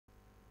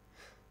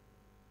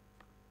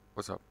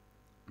What's up?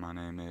 My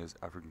name is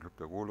African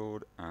Crypto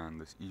Warlord,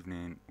 and this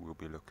evening we'll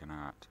be looking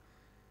at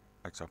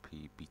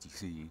XRP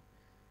BTC,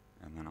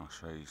 and then I'll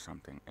show you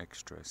something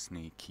extra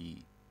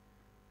sneaky.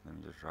 Let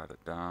me just write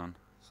it down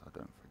so I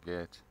don't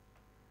forget.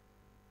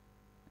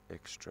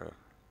 Extra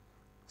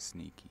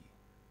sneaky.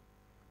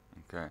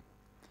 Okay.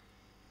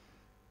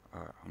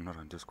 I'm not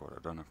on Discord,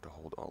 I don't have to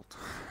hold Alt.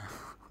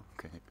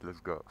 Okay, let's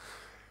go.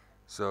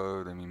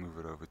 So let me move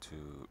it over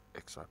to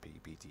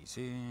XRP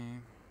BTC.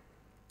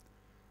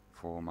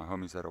 For my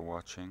homies that are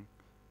watching,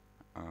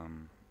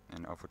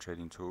 in Alpha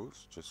Trading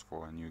Tools, just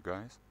for our new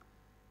guys,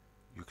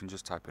 you can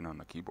just type in on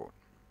the keyboard,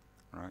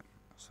 right?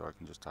 So I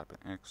can just type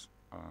in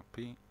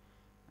XRP,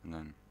 and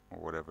then, or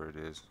whatever it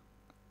is,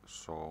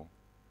 Sol,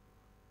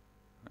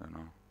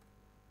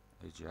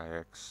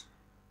 AGIX,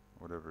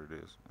 whatever it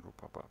is, it'll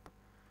pop up.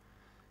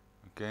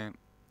 Okay,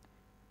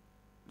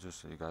 just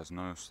so you guys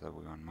know, so that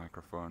we're on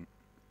microphone,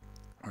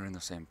 we're in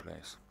the same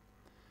place.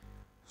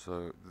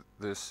 So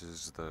this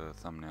is the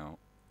thumbnail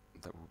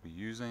that we'll be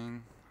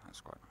using.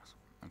 That's quite nice.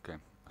 Okay,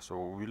 so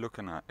what we're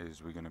looking at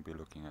is we're going to be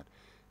looking at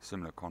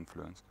similar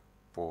confluence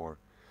for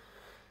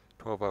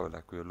 12 hour,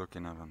 like we were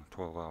looking at on a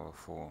 12 hour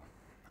for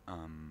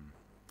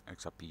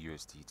XRP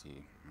USDT.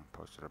 I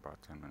posted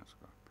about 10 minutes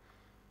ago,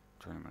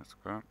 20 minutes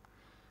ago.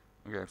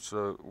 Okay,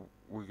 so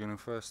we're going to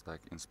first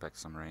like inspect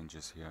some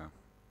ranges here,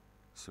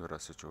 see what our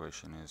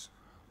situation is.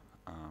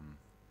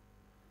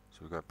 So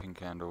we got a pink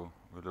candle,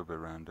 we're a little bit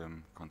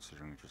random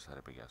considering we just had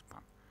a big ass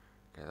pump.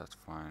 Okay, that's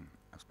fine.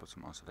 Let's put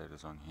some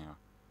oscillators on here.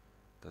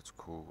 That's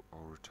cool.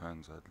 Our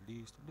returns are at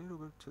least a little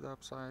bit to the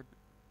upside.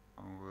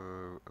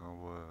 Our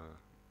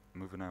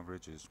moving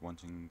average is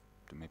wanting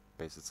to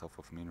base itself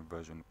off mean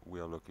reversion. We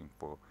are looking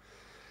for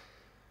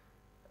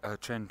a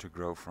trend to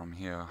grow from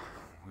here.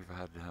 We've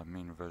had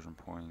mean reversion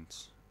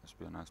points. This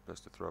would be a nice place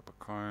to throw up a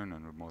cone,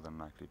 and would more than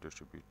likely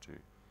distribute to,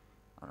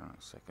 I don't know,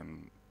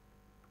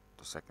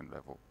 the second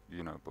level.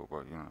 You know, but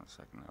well, you know, the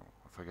second level.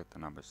 I forget the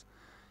numbers.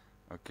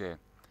 Okay.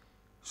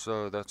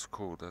 So that's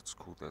cool, that's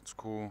cool, that's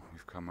cool.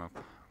 We've come up,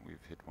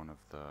 we've hit one of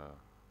the,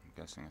 I'm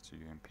guessing it's a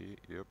UMP,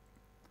 yep.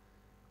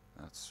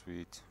 That's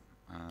sweet.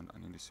 And I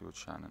need to see what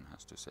Shannon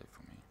has to say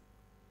for me.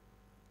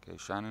 Okay,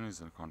 Shannon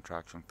is in a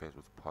contraction phase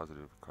with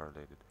positive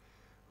correlated,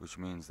 which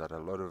means that a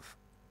lot of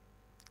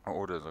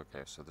orders,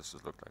 okay, so this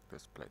has looked like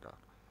this played out.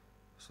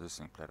 So this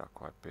thing played out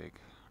quite big.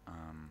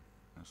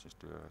 Let's just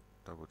do a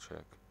double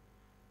check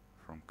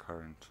from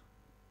current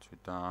to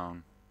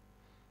down.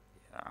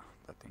 Yeah,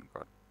 that thing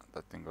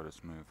got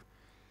its move.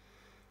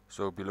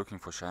 So we'll be looking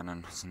for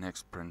Shannon's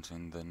next print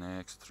in the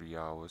next 3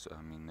 hours,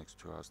 next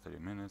 2 hours 30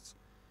 minutes.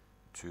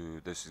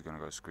 This is going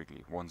to go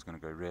squiggly. One's going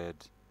to go red,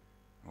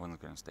 one's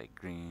going to stay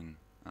green,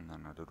 and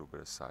then a little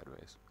bit of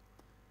sideways.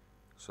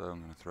 So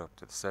I'm going to throw up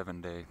to the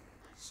 7-day,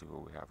 see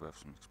what we have. We have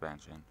some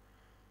expansion,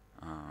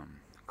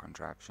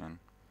 contraction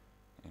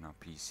in our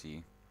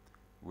PC,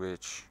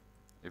 which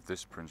if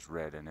this prints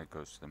red and it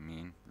goes to the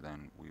mean,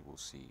 then we will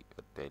see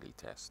a daily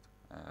test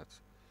at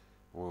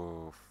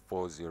 40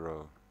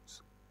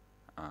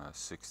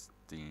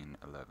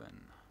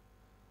 1611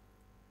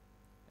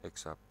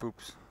 XR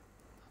poops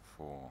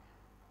for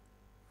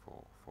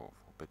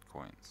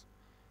bitcoins.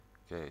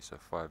 Okay, so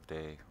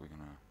 5-day, we're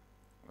gonna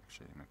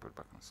actually let me put it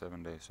back on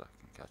 7-day so I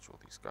can catch all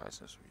these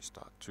guys as we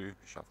start to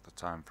shuffle the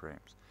time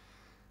frames.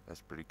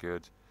 That's pretty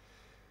good.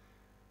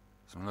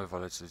 Some low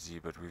volatility,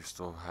 but we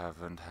still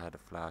haven't had a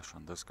flash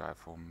on this guy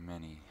for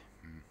many.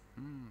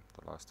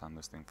 The last time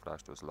this thing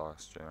flashed was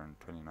last year in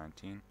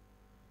 2019.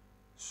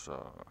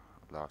 So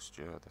last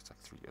year, that's like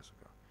 3 years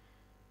ago,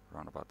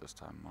 around about this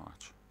time,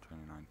 March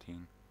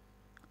 2019.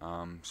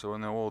 So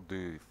when they all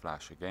do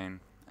flash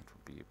again, it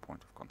will be a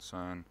point of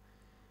concern.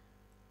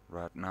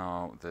 Right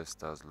now, this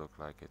does look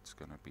like it's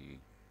going to be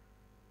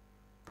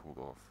pulled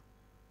off.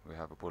 We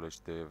have a bullish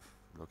div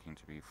looking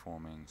to be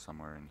forming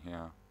somewhere in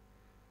here.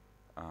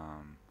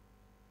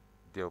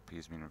 DLP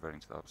has been reverting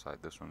to the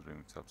upside. This one's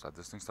moving to the upside.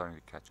 This thing's starting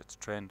to catch its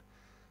trend.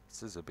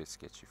 This is a bit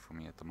sketchy for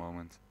me at the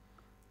moment.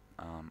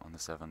 On the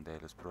 7-day,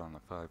 let's put it on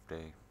the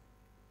 5-day.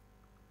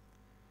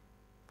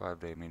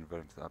 5-day mean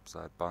reverting to the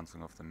upside,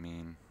 bouncing off the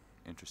mean.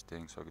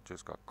 Interesting. So it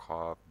just got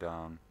carved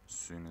down as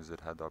soon as it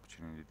had the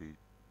opportunity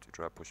to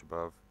try to push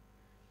above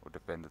or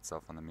defend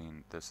itself on the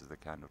mean. This is the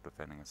candle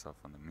defending itself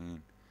on the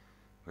mean.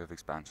 We have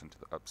expansion to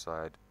the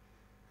upside.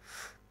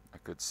 I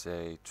could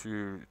say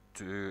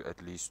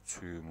at least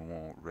two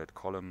more red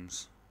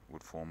columns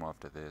would form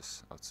after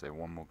this. I'd say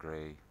one more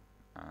gray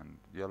and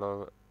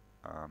yellow,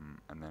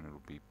 and then it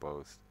will be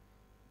both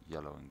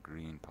yellow and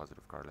green,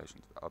 positive correlation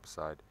to the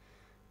upside,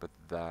 but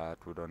that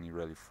would only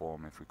really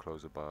form if we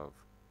close above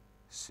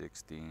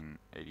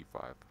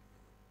 1685.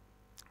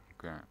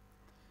 Okay,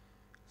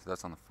 so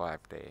that's on the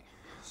 5-day.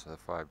 So the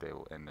 5-day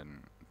will end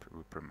in,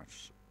 we're pretty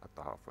much at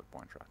the halfway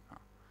point right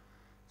now.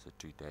 So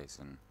 2 days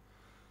and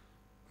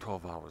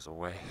 12 hours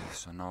away.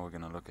 So now we're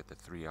going to look at the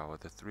 3 hour.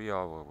 The 3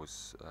 hour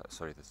was, the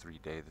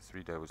 3-day. The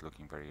 3-day was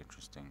looking very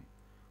interesting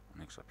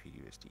on XRP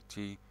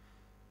USDT.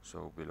 So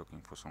we'll be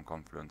looking for some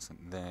confluence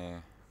in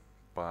there,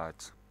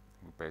 but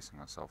we're basing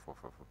ourselves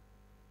off of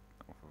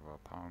of our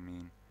power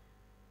mean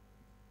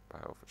by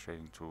Alpha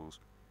Trading Tools,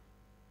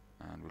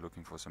 and we're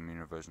looking for some mean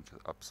reversion to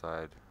the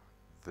upside.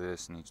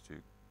 This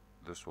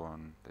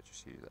one that you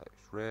see that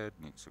is red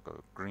needs to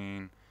go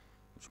green,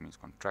 which means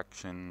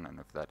contraction, and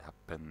if that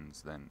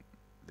happens then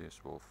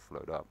this will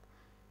float up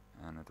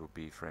and it will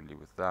be friendly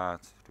with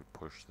that to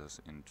push this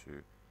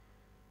into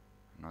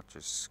not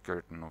just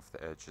skirting off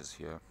the edges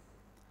here.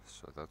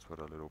 So that's what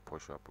a little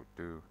push up would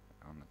do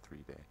on the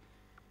 3-day.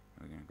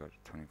 We're going to go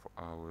to 24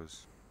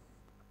 hours.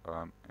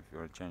 If you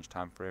want to change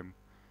time frame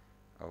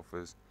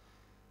alphas,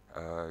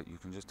 you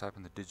can just type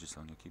in the digits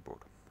on your keyboard.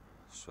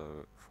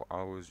 So for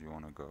hours you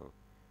want to go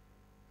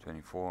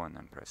 24 and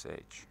then press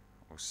H,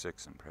 or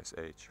 6 and press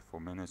H. For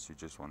minutes you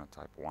just want to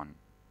type 1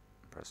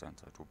 and press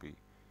enter. It will be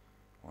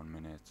 1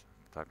 minute.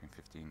 Typing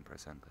 15,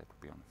 press enter, it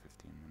will be on the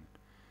 15 minute.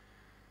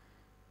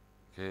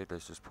 Okay,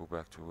 let's just pull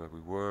back to where we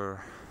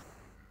were.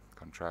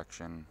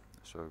 Contraction.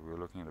 So we're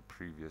looking at the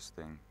previous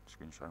thing.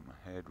 Screenshot in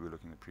my head. We're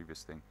looking at the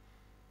previous thing.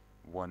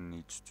 One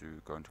needs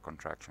to go into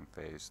contraction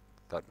phase.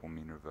 That will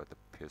mean revert the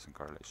Pearson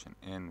correlation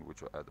in,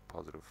 which will add the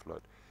positive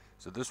float.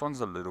 So this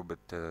one's a little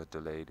bit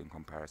delayed in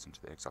comparison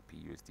to the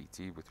XRP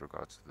USDT with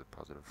regards to the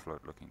positive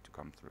float looking to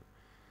come through.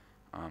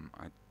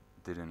 I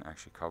didn't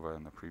actually cover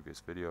in the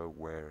previous video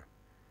where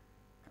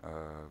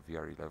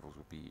VRE levels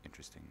will be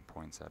interesting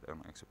points at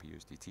XRP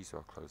USDT, so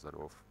I'll close that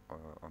off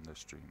on this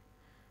stream.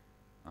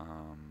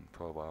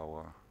 12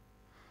 hour.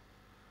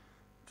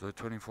 So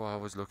 24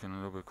 hours looking a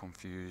little bit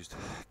confused,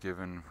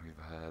 given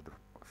we've had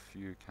a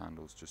few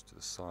candles just to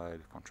the side,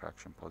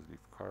 contraction positive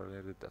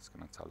correlated. That's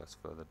going to tell us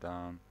further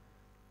down.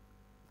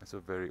 It's a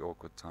very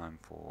awkward time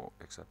for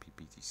XRP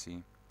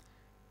BTC.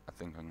 I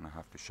think I'm going to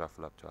have to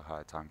shuffle up to a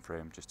higher time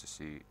frame just to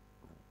see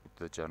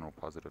the general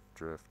positive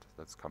drift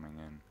that's coming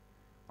in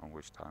on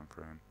which time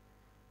frame.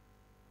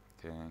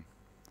 Okay,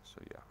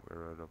 so yeah,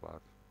 we're at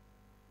about,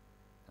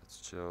 that's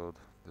chilled.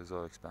 There's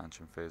our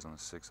expansion phase on the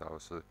 6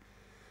 hours, so it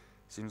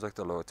seems like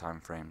the lower time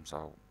frames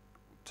are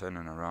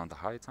turning around the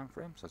higher time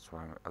frames. That's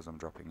why as I'm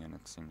dropping in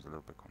it seems a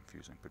little bit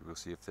confusing, but we'll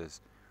see if there's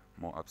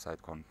more upside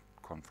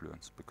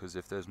confluence, because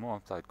if there's more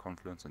upside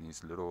confluence on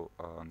these little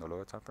on the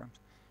lower time frames,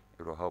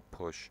 it will help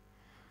push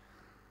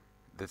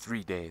the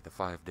 3-day, the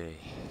 5-day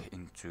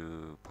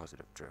into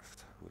positive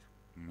drift,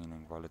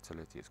 meaning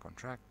volatility is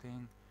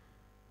contracting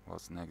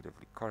whilst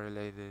negatively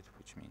correlated,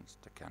 which means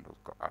the candles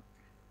go up.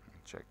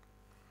 Check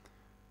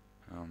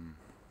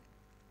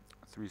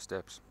 3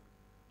 steps,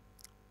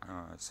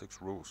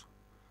 6 rules.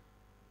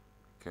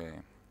 Okay,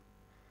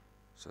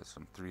 so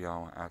some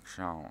 3-hour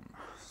action.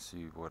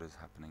 See what is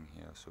happening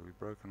here. So we've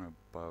broken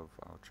above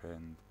our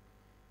trend.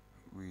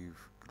 We're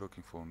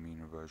looking for a mean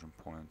reversion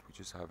point. We're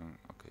just having,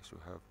 okay, so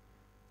we have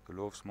the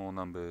law of small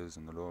numbers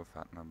and the law of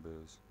fat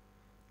numbers,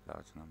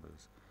 large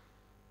numbers,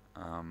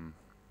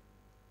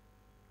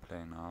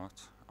 playing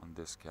out on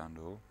this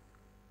candle.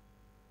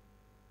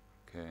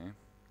 Okay,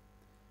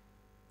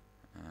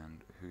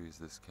 and who is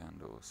this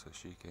candle? So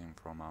she came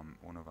from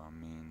one of our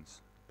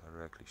means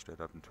directly straight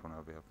up into one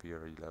of our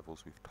VRE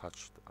levels. We've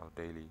touched our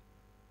daily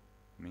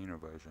mean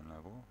reversion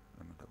level.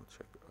 Let me double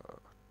check.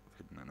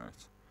 Hidden the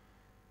notes.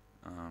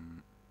 Let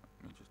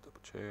me just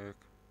double check.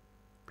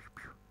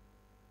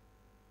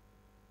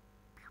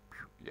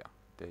 Yeah,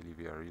 daily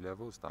VRE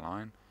levels, the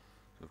line.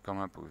 So we've come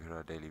up, we've hit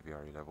our daily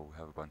VRE level. We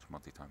have a bunch of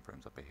multi-time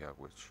frames up here,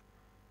 which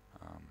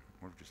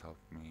would just help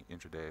me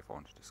intraday if I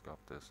wanted to scalp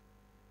this.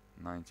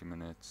 90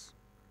 minutes.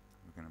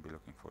 We're going to be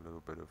looking for a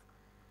little bit of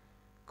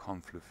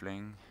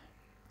confluing.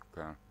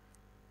 Okay,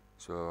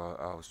 so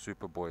our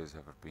super boys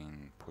have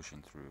been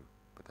pushing through,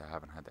 but they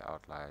haven't had the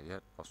outlier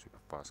yet. Our super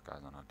fast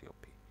guys on our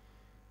DLP.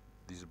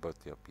 These are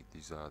both DLP.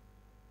 These are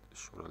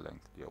shorter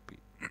length DLP,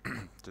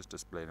 just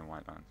displayed in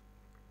white lines.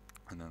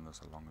 And then there's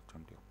a longer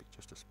term DLP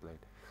just displayed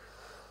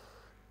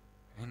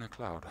in a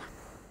cloud.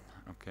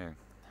 Okay,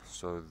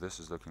 so this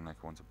is looking like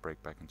it wants to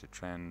break back into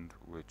trend,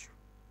 which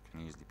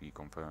can easily be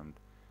confirmed.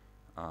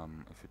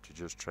 If it to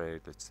just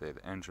trade, let's say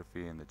the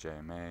entropy and the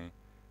JMA.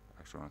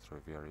 I actually want to throw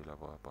a VRE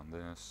level up on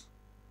this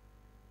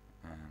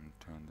and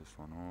turn this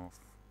one off.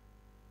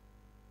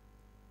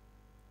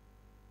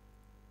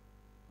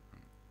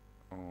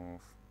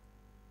 Off.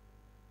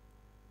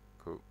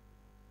 Cool.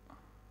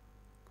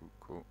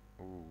 Cool.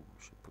 Oh,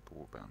 should put the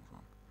wall bands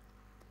on.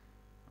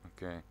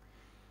 Okay.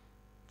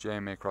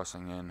 JMA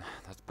crossing in.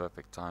 That's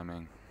perfect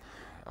timing.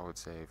 I would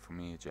say for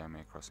me,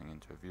 JMA crossing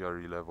into a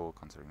VRE level,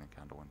 considering the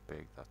candle went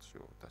big, that's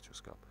your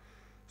scalp.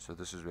 So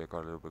this is where it got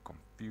a little bit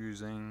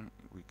confusing.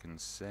 We can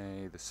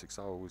say the 6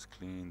 hour was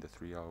clean, the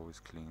 3 hour was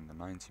clean, the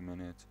 90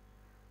 minute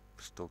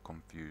still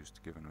confused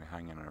given we're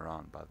hanging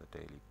around by the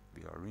daily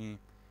VRE.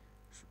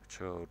 Super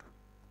chilled.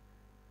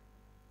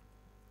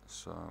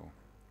 So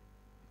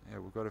yeah,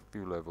 we've got a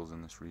few levels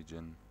in this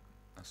region.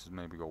 This has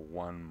maybe got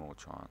one more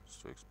chance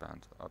to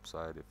expand to the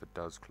upside. If it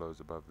does close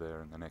above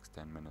there in the next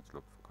 10 minutes,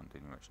 look for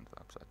continuation to the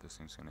upside. This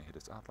thing's going to hit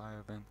its outlier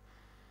event.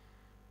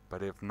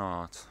 But if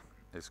not,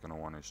 it's going to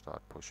want to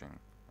start pushing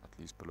at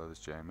least below this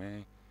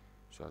JMA.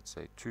 So I'd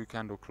say 2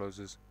 candle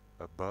closes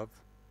above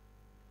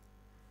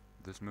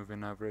this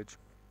moving average.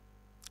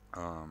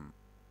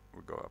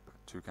 we go up.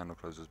 2 candle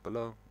closes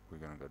below, we're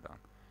gonna go down.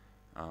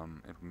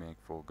 It will make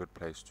for a good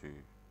place to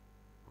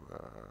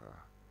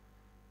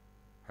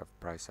have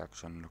price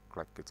action look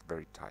like it's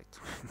very tight.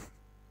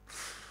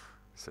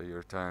 So your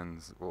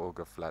returns will all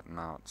go flatten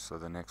out, so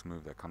the next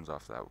move that comes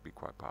after that will be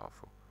quite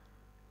powerful.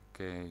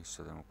 Okay,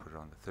 so then we'll put it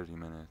on the 30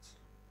 minutes.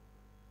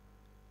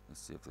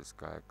 Let's see if this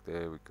guy,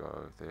 there we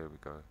go.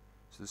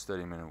 So this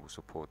 30 minute will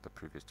support the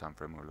previous time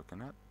frame we're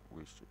looking at,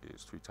 which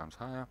is 3 times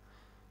higher.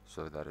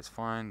 So that is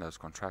fine. That's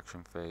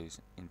contraction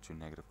phase into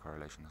negative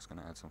correlation. That's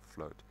going to add some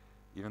float.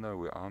 Even though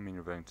we are mean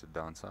reverting to the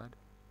downside,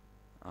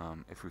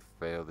 if we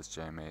fail this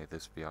JMA,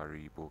 this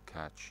VRE will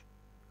catch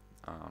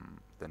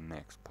the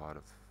next part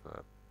of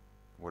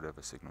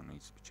whatever signal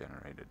needs to be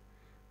generated.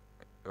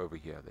 Over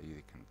here, they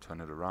either can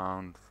turn it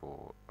around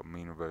for a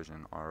mean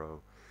reversion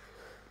RO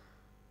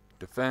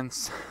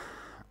defense,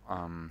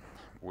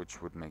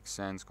 which would make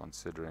sense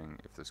considering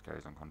if this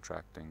carries on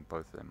contracting,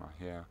 both of them are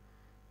here.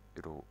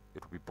 It'll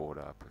be bought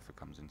up if it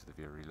comes into the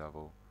VRE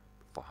level.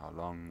 For how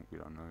long, we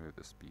don't know.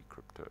 This be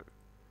crypto,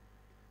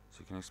 so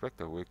you can expect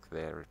a wick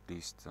there at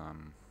least.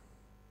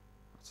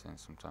 Let's say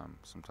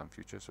sometime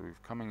future. So we're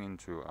coming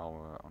into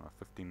our on a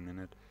 15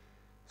 minute.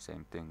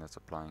 Same thing that's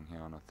applying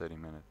here on a 30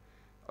 minute.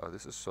 Oh,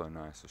 this is so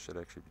nice. I should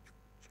actually be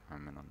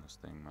jamming on this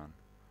thing,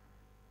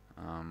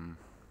 man.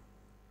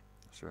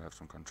 So we have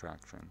some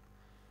contraction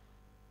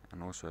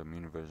and also a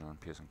mean reversion on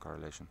Pearson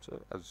correlation.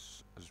 So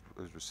as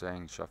we're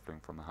saying,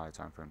 shuffling from the high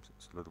time frames,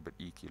 it's a little bit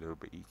eeky.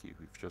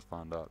 We've just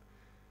found out.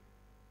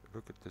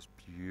 Look at this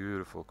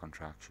beautiful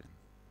contraction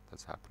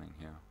that's happening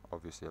here.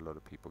 Obviously, a lot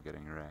of people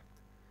getting wrecked.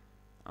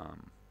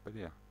 But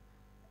yeah,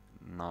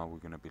 now we're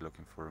gonna be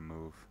looking for a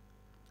move.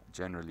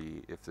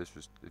 Generally, if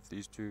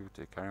these two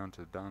to carry on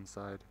to the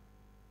downside,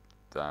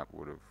 that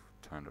would have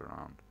turned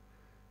around.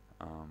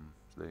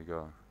 So there you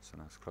go. So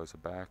let's close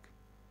it back,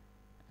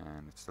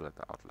 and it's still at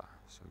the outlier.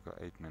 So we've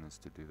got 8 minutes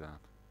to do that.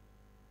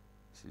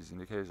 So these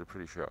indicators are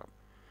pretty sharp.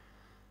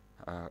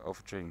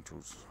 Alpha Trading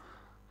Tools,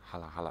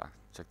 holla.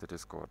 Check the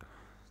Discord.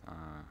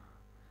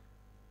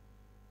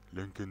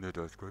 Link in the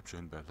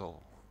description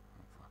below.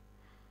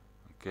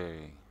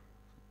 Okay,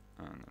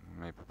 and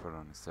maybe put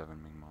on a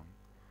 7 minimum.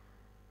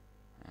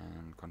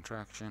 And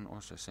contraction,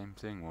 also same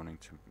thing, wanting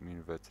to mean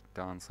revert to the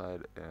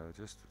downside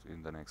just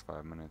in the next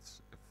 5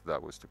 minutes. If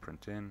that was to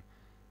print in,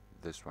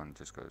 this one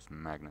just goes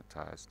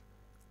magnetized,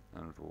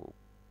 and it will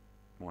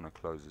want to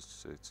close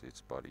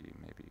its body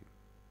maybe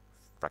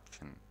a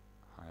fraction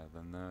higher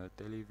than the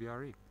daily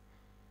VRE.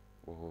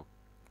 Or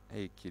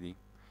hey kitty.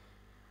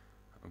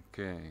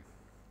 Okay,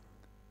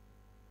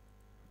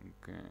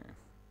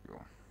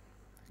 yo,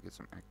 get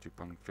some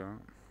acupuncture.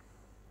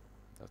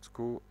 That's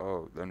cool.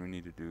 Oh, then we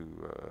need to do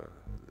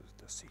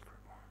the secret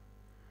one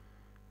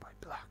by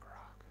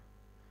BlackRock.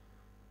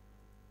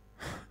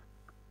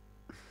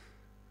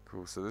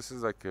 Cool. So this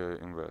is like a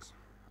inverse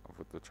of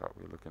what the chart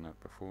we were looking at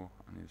before.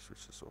 I need to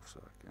switch this off so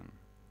I can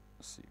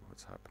see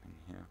what's happening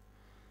here.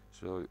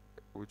 So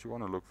what you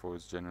want to look for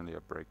is generally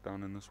a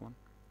breakdown in this one.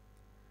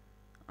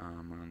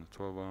 On the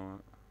 12 hour,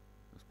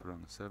 let's put it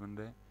on the 7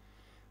 day.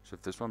 So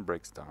if this one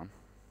breaks down,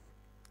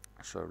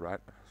 so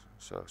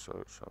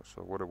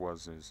what it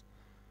was is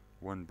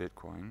 1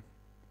 Bitcoin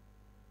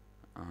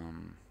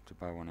to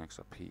buy 1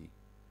 XRP.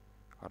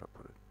 How do I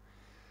put it?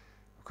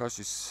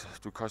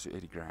 It would cost you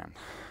 80 grand,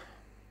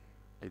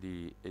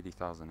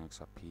 80,000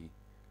 XRP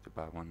to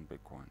buy 1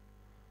 Bitcoin.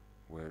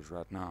 Whereas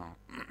right now,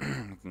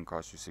 it can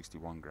cost you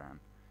 61 grand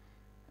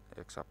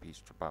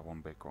XRPs to buy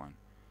 1 Bitcoin.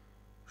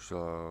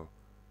 So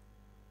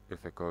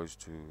if it goes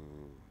to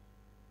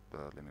the,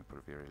 let me put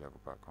a VRE level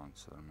back on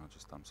so I'm not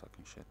just thumb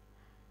sucking shit.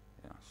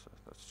 Yeah, so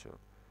that's chill.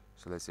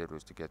 So let's say it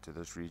was to get to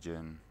this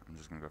region. I'm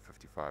just gonna go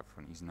 55 for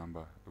an easy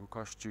number. It will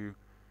cost you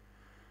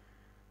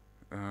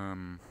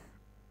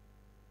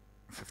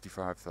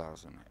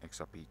 55,000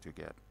 XRP to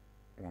get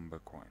 1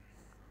 Bitcoin,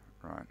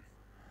 right?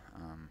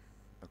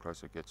 The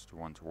closer it gets to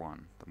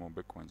 1-to-1, the more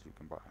Bitcoins you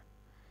can buy.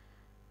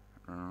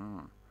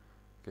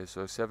 Okay,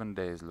 so 7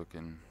 days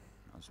looking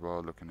as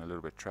well, looking a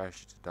little bit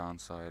trashy to the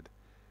downside.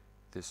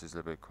 This is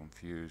a bit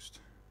confused.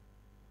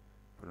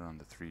 Put it on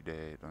the 3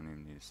 day, don't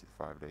even need to see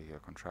the 5 day here,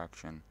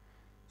 contraction.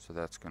 So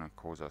that's going to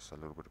cause us a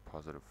little bit of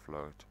positive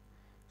float.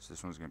 So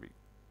this one's going to be,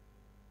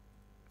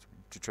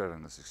 to trade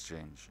on this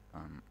exchange,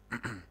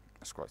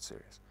 it's quite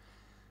serious.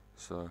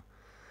 So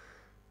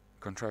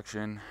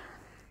contraction,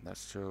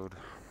 that's chilled.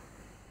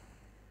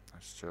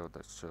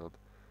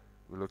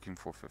 We're looking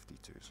for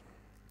 52s,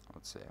 I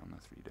would say, on the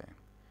 3 day.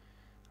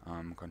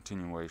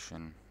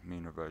 Continuation,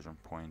 mean reversion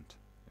point.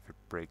 If it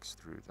breaks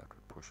through, that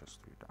would push us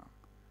through down.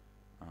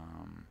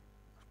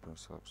 Let's put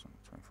ourselves on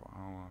the 24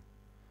 hour.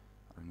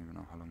 I don't even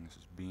know how long this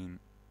has been.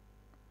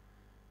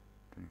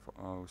 24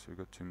 hours, so we've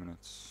got 2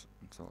 minutes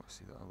until I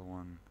see the other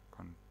one.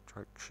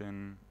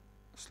 Contraction,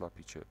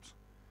 sloppy chips.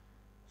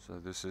 So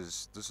this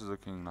is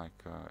looking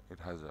like it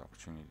has the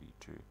opportunity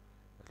to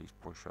at least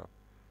push up.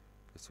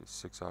 Let's see what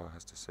 6 hour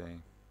has to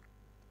say.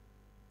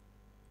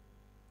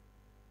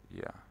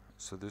 Yeah,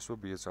 so this will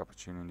be its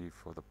opportunity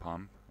for the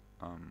pump.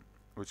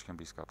 which can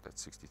be scalped at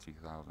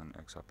 63,000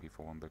 XRP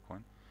for 1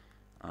 Bitcoin.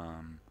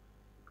 And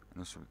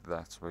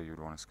that's where you'd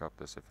want to scalp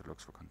this if it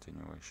looks for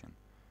continuation.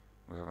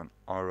 We have an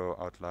RO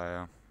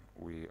outlier.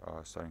 We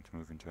are starting to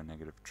move into a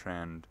negative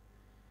trend.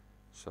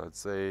 So I'd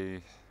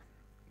say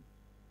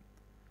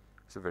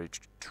it's a very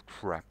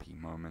crappy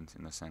moment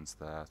in the sense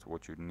that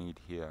what you'd need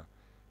here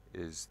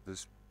is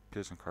this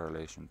Pearson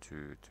correlation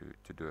to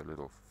do a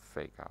little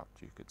fake out,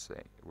 you could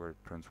say, where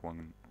it prints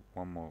one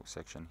more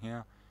section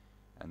here,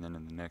 and then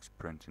in the next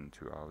print in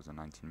 2 hours and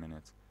 19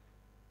 minutes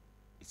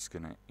it's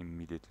gonna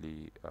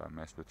immediately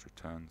mess with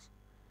returns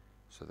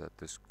so that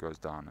this goes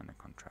down and it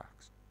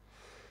contracts,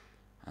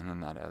 and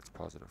then that adds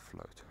positive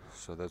float.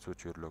 So that's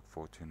what you'd look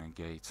for to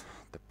negate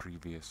the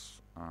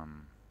previous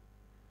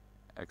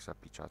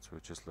XRP charts we're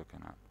just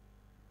looking at.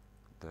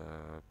 The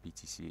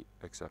BTC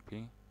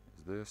XRP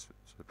is this,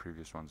 so the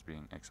previous ones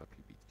being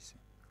XRP BTC.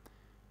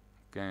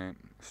 Okay,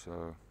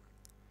 so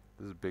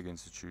this is big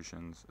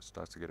institutions, it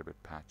starts to get a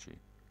bit patchy.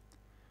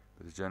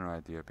 But the general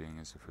idea being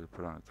is if we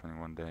put on a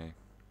 21 day,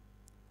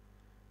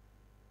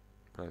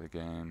 play the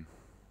game,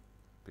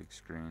 big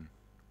screen,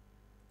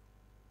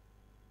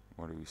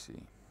 what do we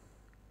see?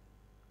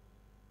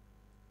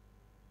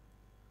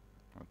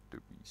 What do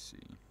we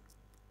see?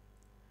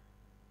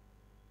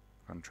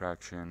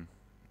 Contraction,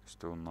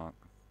 still not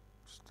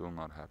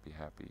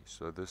happy.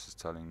 So this is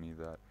telling me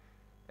that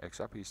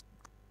XRP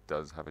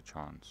does have a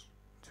chance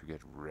to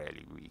get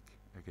really weak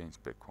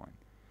against Bitcoin.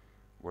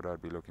 What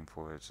I'd be looking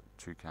for is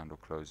 2 candle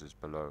closes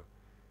below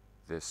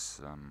this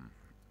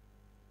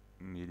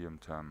medium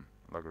term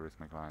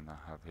logarithmic line that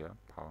I have here,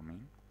 power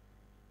mean.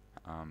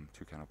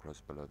 2 candle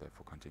closes below there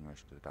for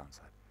continuation to the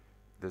downside.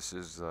 This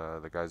is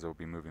the guys that will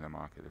be moving the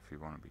market if you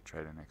want to be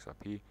trading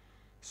XRP.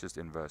 It's just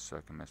inverse so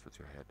I can mess with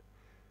your head.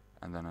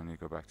 And then I need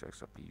to go back to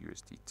XRP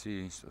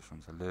USDT, so this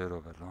one's a little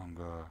bit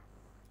longer.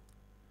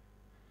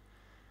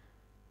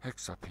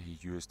 XRP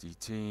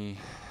USDT,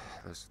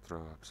 let's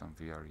throw up some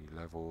VRE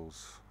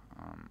levels.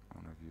 I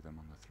want to view them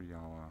on the 3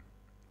 hour.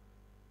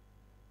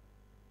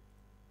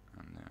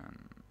 And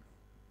then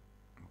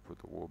we'll put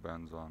the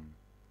warbands on.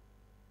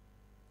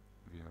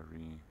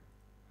 VRE,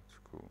 that's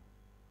cool.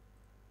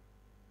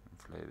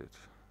 Inflated,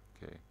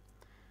 okay.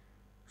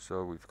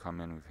 So we've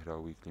come in, we've hit our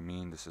weekly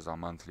mean, this is our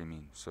monthly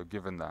mean. So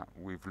given that,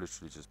 we've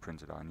literally just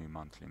printed our new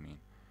monthly mean.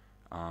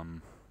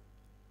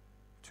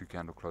 2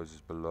 candle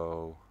closes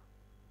below.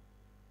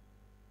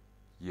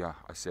 Yeah,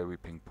 I say we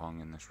ping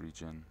pong in this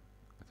region.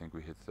 I think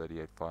we hit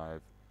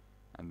 38.5,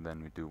 and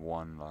then we do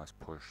one last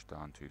push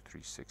down to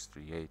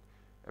 3638.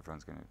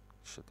 Everyone's gonna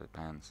shit their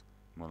pants.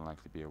 More than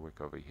likely be a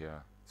wick over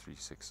here,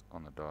 36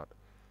 on the dot.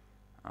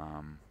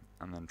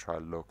 And then try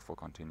look for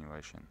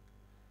continuation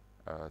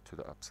to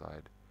the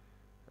upside.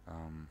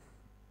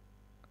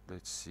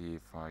 Let's see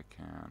if I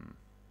can.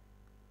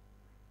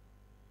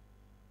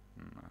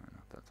 No,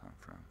 not that time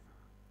frame.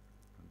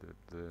 I did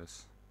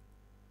this.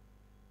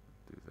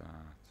 Do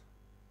that.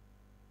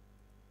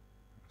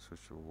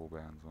 Switch the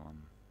warbands on,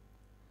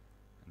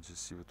 and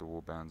just see what the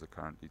warbands are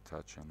currently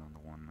touching on the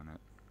 1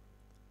 minute.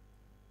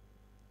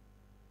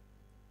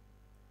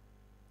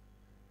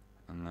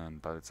 And then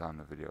by the time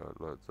the video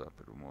loads up,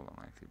 it will more than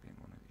likely be in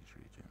one of these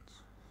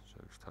regions.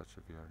 So we've touched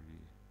a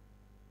VRE.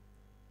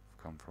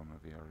 We've come from a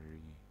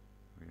VRE.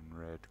 We're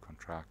in red,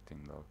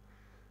 contracting though.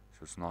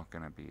 So it's not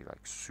going to be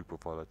like super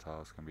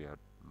volatile. It's going to be a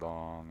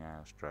long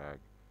ass drag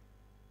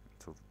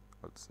until,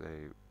 let's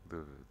say,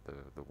 the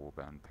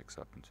warband picks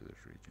up into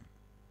this region.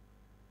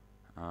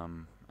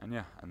 And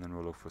yeah, and then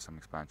we'll look for some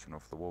expansion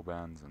off the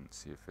warbands and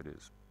see if it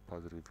is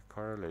positively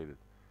correlated.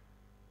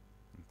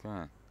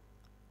 Okay.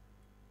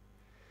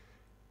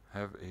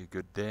 Have a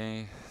good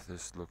day.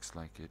 This looks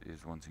like it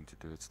is wanting to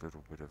do its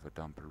little bit of a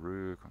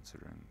dumperoo,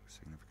 considering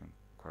significant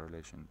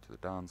correlation to the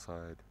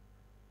downside,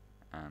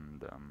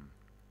 and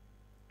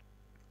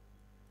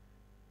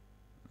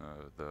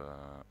the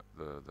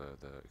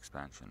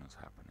expansion is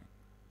happening.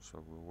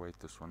 So we'll wait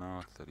this one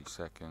out. 30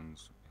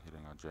 seconds,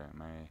 hitting our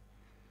JMA.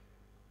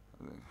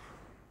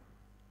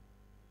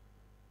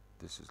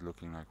 This is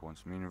looking like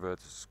once mean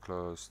reverts is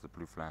close, the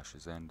blue flash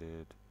is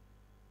ended.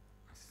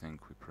 I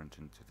think we print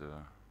into the.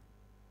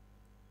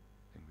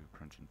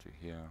 Print into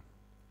here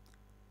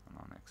on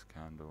our next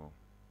candle,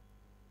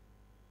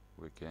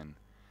 wick in,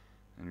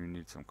 and we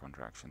need some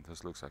contraction.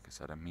 This looks like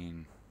it's at a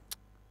mean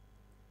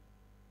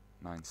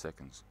 9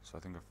 seconds. So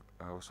I think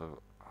I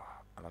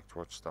like to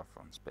watch stuff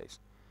on space.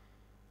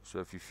 So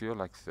if you feel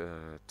like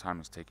the time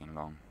is taking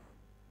long,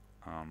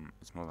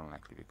 it's more than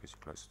likely because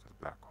you're closer to the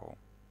black hole.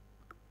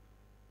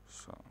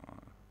 So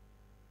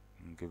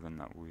given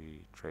that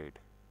we trade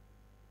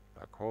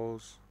black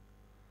holes,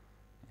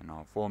 in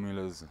our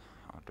formulas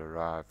are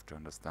derived to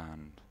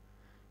understand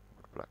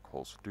what black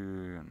holes do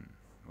and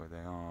where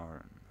they are,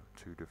 and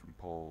 2 different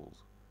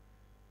poles.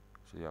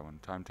 So yeah, when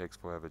time takes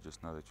forever,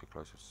 just know that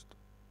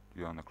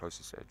you're on the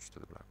closest edge to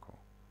the black hole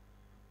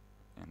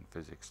in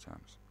physics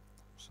terms.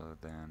 So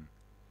then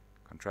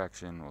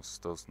contraction was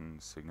still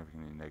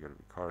significantly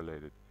negatively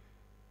correlated.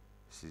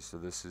 See, so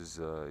this is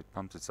it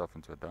pumped itself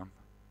into a dump.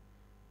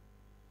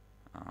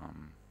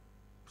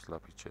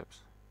 sloppy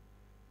chips.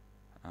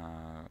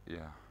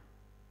 Yeah,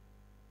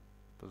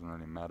 doesn't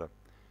really matter.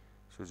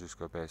 So just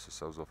go base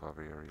ourselves off our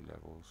very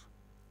levels,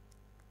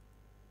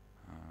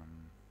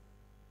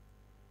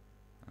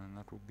 and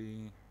that will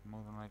be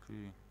more than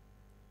likely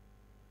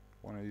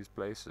one of these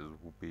places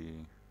will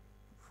be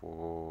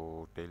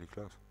for daily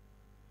close,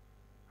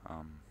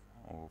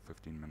 or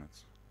 15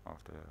 minutes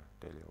after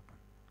daily open.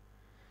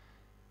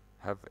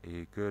 Have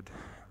a good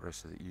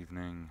rest of the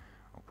evening.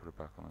 I'll put it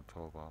back on the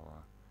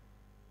 12-hour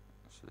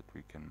so that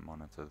we can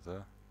monitor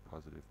the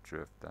positive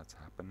drift that's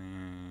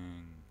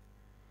happening.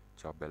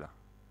 Ciao Bella.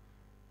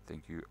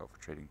 Thank you for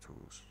trading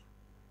tools.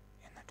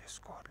 In the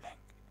Discord link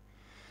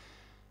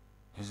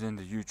is in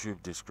the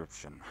YouTube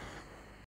description.